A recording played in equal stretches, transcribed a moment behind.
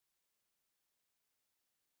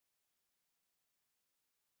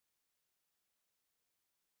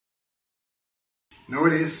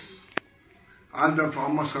Nowadays, all the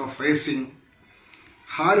farmers are facing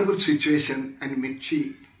horrible situation and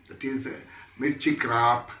mirchi, that is mirchi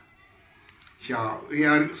crop. Yeah, we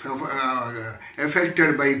are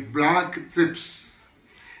affected by black thrips.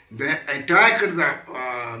 They attack the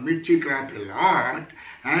mirchi crop a lot,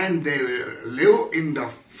 and they live in the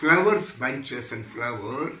flowers, bunches and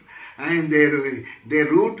flowers, and they ruin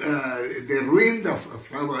the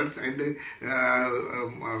flowers, and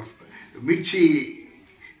mirchi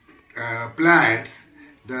plants.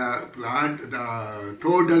 The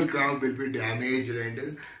total crop will be damaged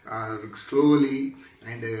and slowly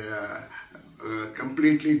and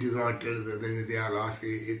completely disordered. They are lost.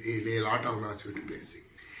 A lot of loss will be facing.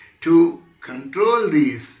 To control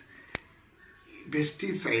these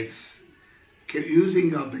pesticides,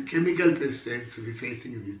 using of the chemical pesticides we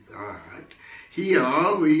facing this art,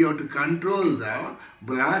 here we have to control the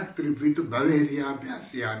black thrip with Bavaria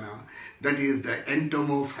bassiana, that is the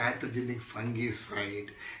entomopathogenic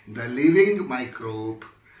fungicide, the living microbe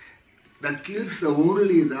that kills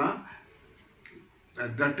only the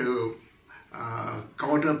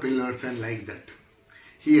caterpillars and like that.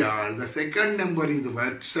 Here, the second number is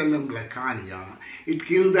Verticillum lacania. It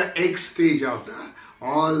kills the egg stage of the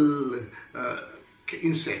all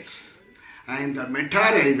insects. And the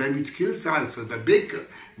metarrhizum, it kills also the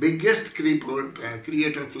biggest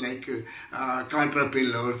creators like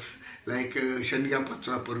caterpillars, like Shanga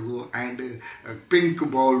Pachapurgu and pink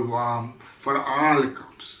bollworm for all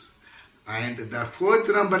crops. And the fourth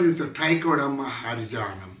number is the Trichoderma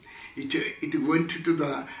harjanum. It went to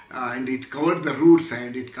the and it covered the roots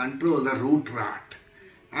and it controls the root rot.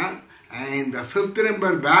 And the fifth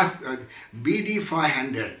number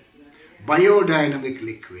BD500, biodynamic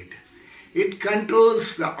liquid. It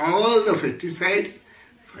controls all the pesticides,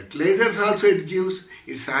 fertilizers also it gives.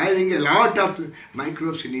 It's having a lot of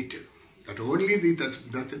microbes in it.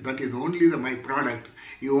 That is only my product.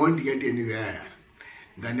 You won't get anywhere.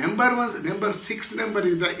 The number 6 number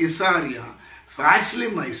is the Isaria,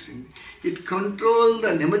 Facilomycin. It controls the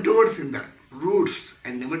nematodes in the roots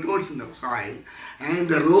and nematodes in the soil, and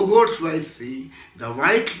the rogotes white fly, the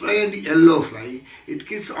white fly and yellow fly. It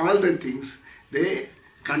kills all the things. They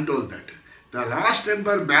control that. The last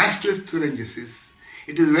number, Bacillus thuringiensis.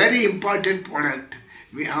 It is very important product.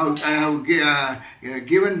 I have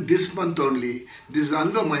given this month only. This is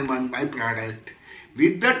also my product.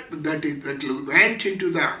 With that went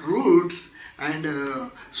into the roots and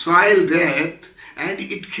soil depth, and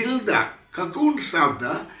it killed the cocoons of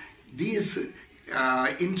these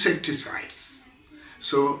insecticides.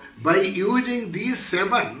 So by using these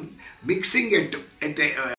 7, mixing it at